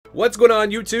What's going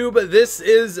on, YouTube? This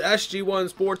is SG1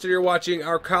 Sports, and you're watching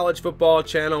our college football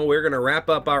channel. We're going to wrap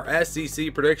up our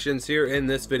SEC predictions here in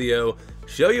this video,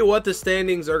 show you what the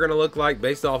standings are going to look like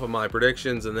based off of my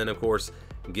predictions, and then, of course,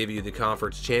 give you the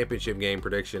conference championship game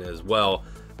prediction as well.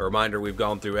 A reminder, we've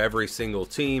gone through every single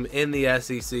team in the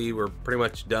SEC. We're pretty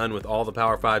much done with all the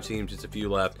Power 5 teams, just a few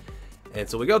left. And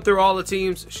so we go through all the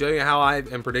teams, show you how I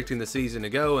am predicting the season to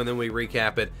go, and then we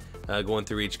recap it. Going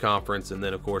through each conference, and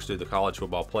then of course do the college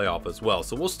football playoff as well.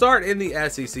 So we'll start in the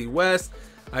SEC West.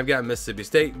 I've got Mississippi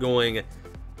State going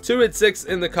 2-6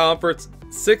 in the conference,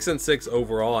 6-6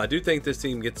 overall. I do think this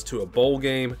team gets to a bowl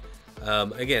game.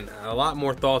 Again, a lot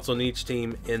more thoughts on each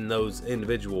team in those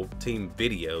individual team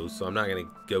videos, so I'm not going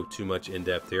to go too much in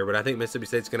depth here. But I think Mississippi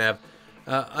State's going to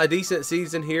have a decent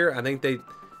season here. I think they,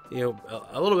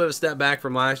 a little bit of a step back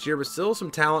from last year, but still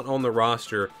some talent on the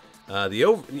roster.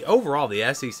 Overall,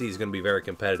 the SEC is going to be very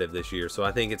competitive this year, so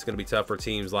I think it's going to be tough for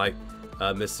teams like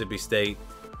Mississippi State,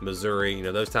 Missouri,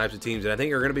 those types of teams that I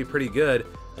think are going to be pretty good.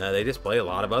 They just play a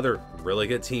lot of other really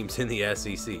good teams in the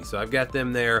SEC, so I've got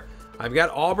them there. I've got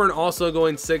Auburn also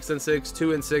going 6-6,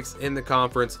 2-6 in the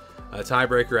conference.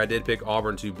 Tiebreaker, I did pick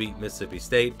Auburn to beat Mississippi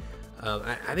State.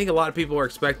 I think a lot of people are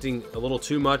expecting a little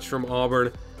too much from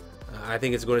Auburn. I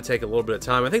think it's going to take a little bit of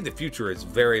time. I think the future is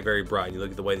very, very bright. You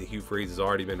look at the way that Hugh Freeze has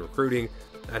already been recruiting.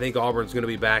 I think Auburn's going to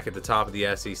be back at the top of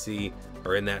the SEC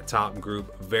or in that top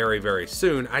group very, very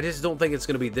soon. I just don't think it's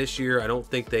going to be this year. I don't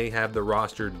think they have the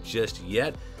roster just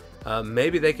yet.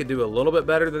 Maybe they could do a little bit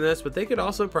better than this, but they could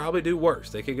also probably do worse.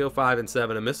 They could go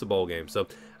 5-7 and miss a bowl game. So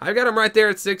I've got them right there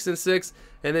at 6-6,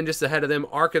 and then just ahead of them,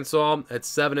 Arkansas at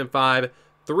 7-5,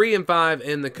 3-5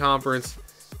 in the conference.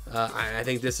 I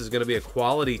think this is going to be a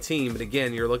quality team, but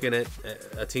again, you're looking at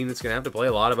a team that's going to have to play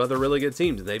a lot of other really good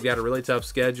teams, and they've got a really tough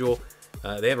schedule.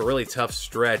 They have a really tough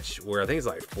stretch where I think it's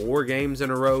like 4 games in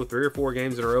a row, 3 or 4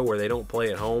 games in a row where they don't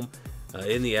play at home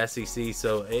in the SEC,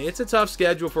 so it's a tough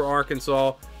schedule for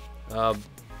Arkansas.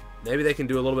 Maybe they can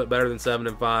do a little bit better than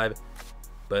 7-5,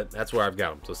 but that's where I've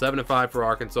got them. So 7-5 for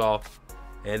Arkansas,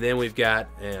 and then we've got,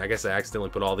 and I guess I accidentally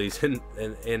put all these in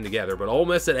together, but Ole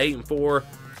Miss at 8-4.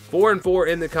 4-4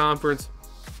 in the conference.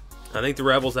 I think the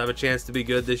Rebels have a chance to be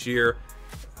good this year.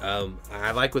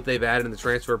 I like what they've added in the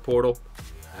transfer portal.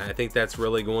 I think that's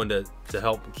really going to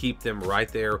help keep them right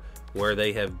there where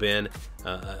they have been.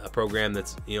 A program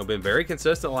that's been very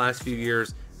consistent the last few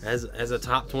years as a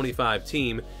top 25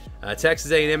 team.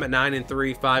 Texas A&M at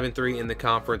 9-3, 5-3 in the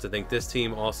conference. I think this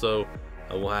team also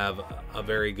will have a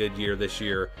very good year this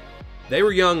year. They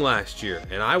were young last year,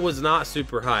 and I was not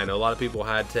super high. I know a lot of people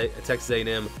had Texas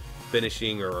A&M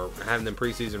finishing or having them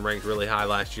preseason ranked really high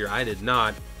last year. I did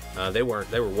not. They were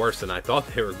worse than I thought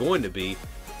they were going to be.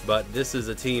 But this is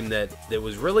a team that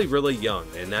was really, really young,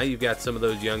 and now you've got some of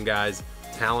those young guys,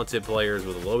 talented players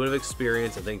with a little bit of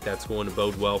experience. I think that's going to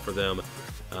bode well for them,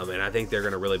 and I think they're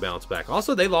going to really bounce back.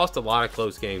 Also, they lost a lot of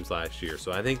close games last year,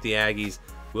 so I think the Aggies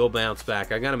will bounce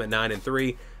back. I got them at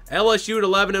 9-3. LSU at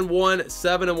 11-1,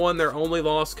 7-1, their only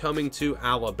loss coming to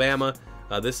Alabama.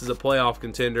 This is a playoff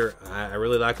contender. I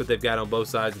really like what they've got on both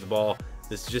sides of the ball.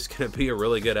 This is just going to be a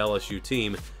really good LSU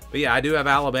team. But yeah, I do have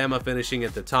Alabama finishing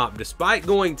at the top, despite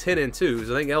going 10-2.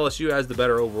 So I think LSU has the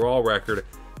better overall record.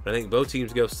 But I think both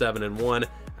teams go 7-1.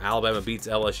 Alabama beats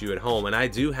LSU at home. And I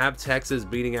do have Texas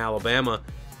beating Alabama.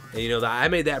 And I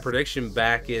made that prediction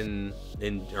back in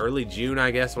early June,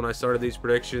 I guess, when I started these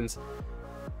predictions.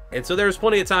 And so there's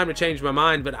plenty of time to change my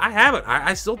mind, but I haven't.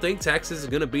 I still think Texas is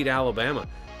going to beat Alabama.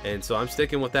 And so I'm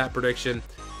sticking with that prediction.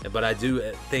 But I do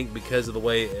think because of the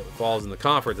way it falls in the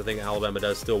conference, I think Alabama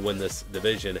does still win this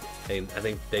division. And I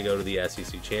think they go to the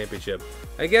SEC championship.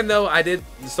 Again, though, I did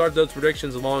start those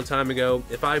predictions a long time ago.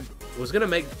 If I was going to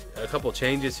make a couple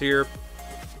changes here,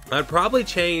 I'd probably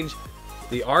change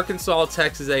the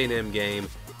Arkansas-Texas A&M game,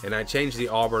 and I'd change the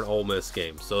Auburn-Ole Miss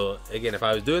game. So, again, if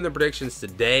I was doing the predictions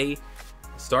today,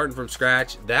 starting from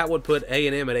scratch, that would put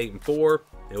A&M at 8-4.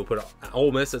 It would put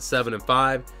Ole Miss at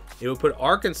 7-5. It would put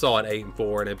Arkansas at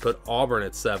 8-4, and it put Auburn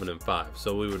at 7-5.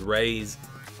 So we would raise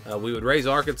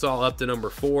Arkansas up to number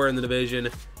 4 in the division,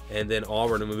 and then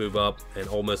Auburn to move up, and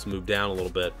Ole Miss move down a little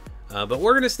bit. But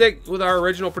we're going to stick with our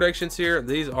original predictions here.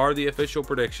 These are the official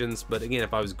predictions. But again,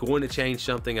 if I was going to change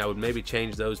something, I would maybe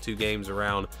change those 2 games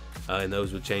around, and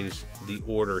those would change the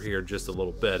order here just a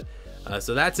little bit.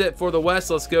 So that's it for the West.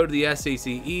 Let's go to the SEC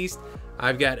East.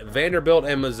 I've got Vanderbilt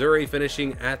and Missouri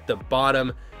finishing at the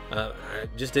bottom. I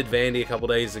just did Vandy a couple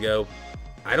days ago.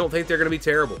 I don't think they're going to be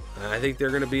terrible. I think they're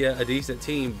going to be a decent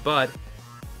team, but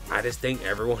I just think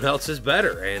everyone else is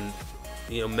better. And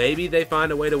maybe they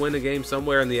find a way to win the game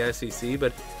somewhere in the SEC,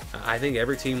 but I think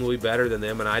every team will be better than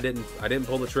them, and I didn't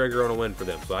pull the trigger on a win for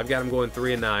them. So I've got them going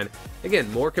 3-9.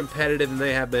 Again, more competitive than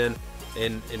they have been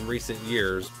in recent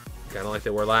years, kind of like they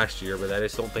were last year, but I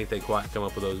just don't think they quite come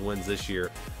up with those wins this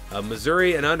year.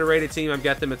 Missouri, an underrated team, I've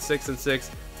got them at 6-6,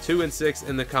 2-6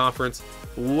 in the conference.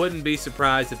 Wouldn't be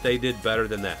surprised if they did better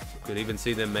than that. Could even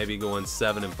see them maybe going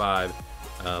 7-5.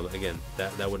 Again,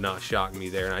 that would not shock me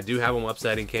there. And I do have them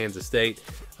upsetting Kansas State.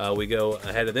 We go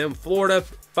ahead of them. Florida,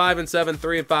 5-7,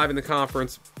 3-5 in the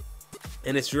conference.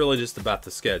 And it's really just about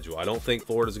the schedule. I don't think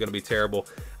Florida's going to be terrible.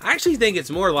 I actually think it's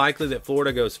more likely that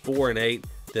Florida goes 4-8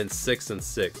 than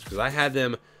 6-6, because I had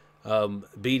them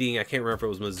beating, I can't remember if it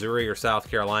was Missouri or South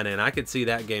Carolina, and I could see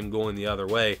that game going the other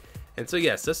way. And so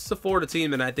yes, this is a Florida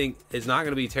team that I think is not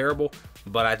going to be terrible,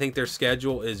 but I think their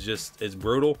schedule is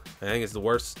brutal. I think it's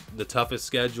the toughest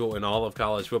schedule in all of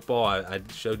college football. I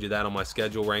showed you that on my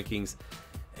schedule rankings,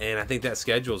 and I think that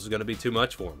schedule is going to be too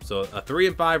much for them. So a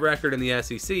 3-5 record in the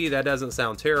SEC, that doesn't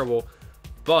sound terrible,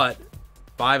 but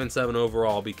 5-7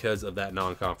 overall because of that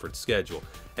non-conference schedule.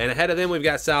 And ahead of them, we've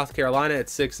got South Carolina at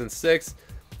 6-6.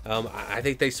 I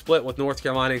think they split with North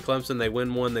Carolina and Clemson. They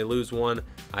win one, they lose one.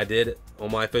 I did,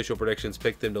 on my official predictions,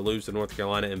 pick them to lose to North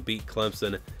Carolina and beat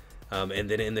Clemson. And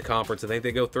then in the conference, I think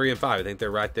they go 3-5. I think they're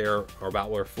right there or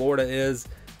about where Florida is.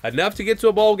 Enough to get to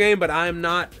a bowl game, but I'm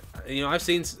not, I've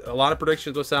seen a lot of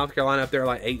predictions with South Carolina up there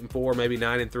like 8-4, maybe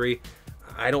 9-3.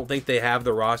 I don't think they have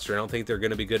the roster. I don't think they're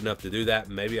going to be good enough to do that.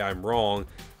 Maybe I'm wrong.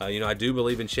 I do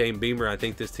believe in Shane Beamer. I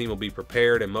think this team will be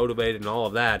prepared and motivated and all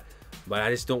of that. But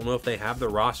I just don't know if they have the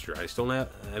roster. I just don't have.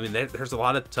 There's a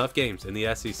lot of tough games in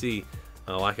the SEC,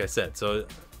 like I said. So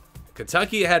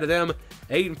Kentucky ahead of them,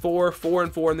 8-4,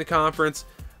 4-4 in the conference.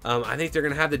 I think they're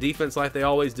going to have the defense like they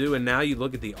always do. And now you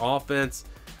look at the offense.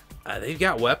 They've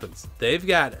got weapons. They've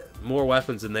got more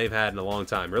weapons than they've had in a long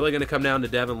time. Really going to come down to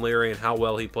Devin Leary and how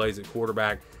well he plays at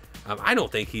quarterback. I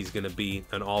don't think he's going to be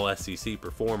an all-SEC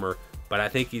performer, but I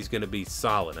think he's going to be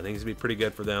solid. I think he's going to be pretty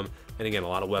good for them. And again, a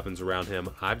lot of weapons around him.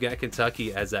 I've got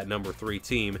Kentucky as that number 3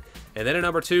 team. And then at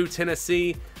number 2,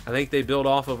 Tennessee. I think they build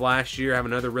off of last year, have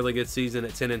another really good season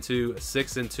at 10-2,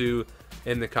 6-2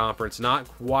 in the conference. Not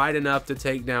quite enough to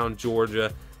take down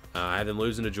Georgia. I have them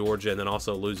losing to Georgia and then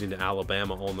also losing to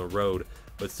Alabama on the road.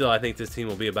 But still, I think this team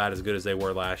will be about as good as they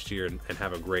were last year and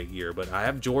have a great year. But I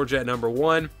have Georgia at number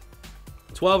 1,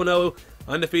 12-0,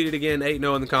 undefeated again,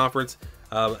 8-0 in the conference.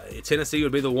 Tennessee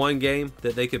would be the one game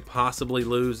that they could possibly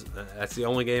lose. That's the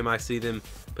only game I see them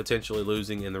potentially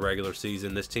losing in the regular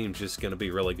season. This team's just going to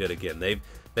be really good again.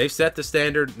 They've set the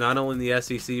standard not only in the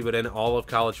SEC but in all of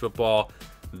college football.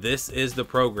 This is the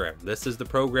program. This is the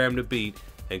program to beat.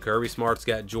 And Kirby Smart's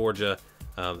got Georgia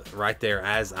right there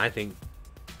as, I think,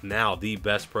 now the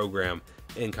best program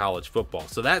in college football.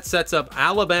 So that sets up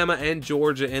Alabama and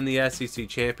Georgia in the SEC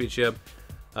championship.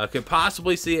 Could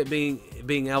possibly see it being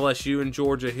LSU and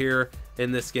Georgia here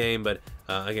in this game. But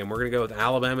again, we're going to go with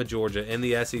Alabama, Georgia in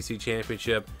the SEC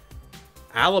championship.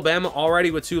 Alabama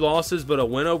already with 2 losses, but a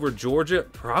win over Georgia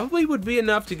probably would be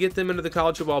enough to get them into the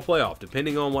college football playoff,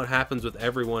 depending on what happens with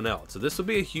everyone else. So this will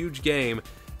be a huge game.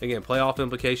 Again, playoff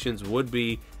implications would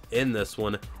be in this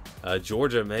one.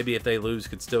 Georgia, maybe if they lose,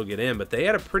 could still get in, but they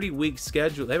had a pretty weak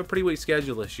schedule. They have a pretty weak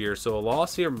schedule this year, so a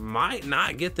loss here might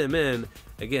not get them in.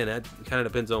 Again, that kind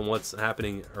of depends on what's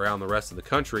happening around the rest of the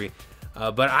country.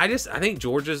 But I think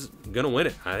Georgia's going to win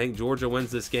it. I think Georgia wins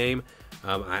this game.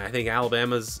 I think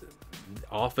Alabama's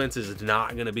offense is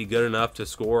not going to be good enough to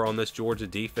score on this Georgia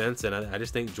defense, and I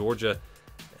just think Georgia,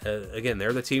 again,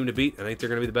 they're the team to beat. I think they're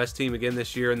going to be the best team again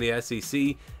this year in the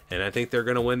SEC, and I think they're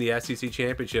going to win the SEC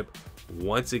championship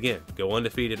once again, go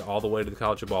undefeated all the way to the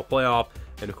college football playoff.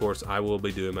 And of course, I will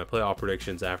be doing my playoff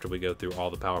predictions after we go through all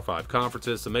the Power 5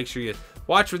 conferences, so make sure you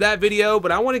watch for that video.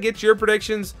 But I want to get your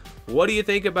predictions. What do you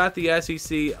think about the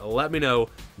SEC? Let me know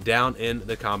down in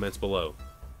the comments below.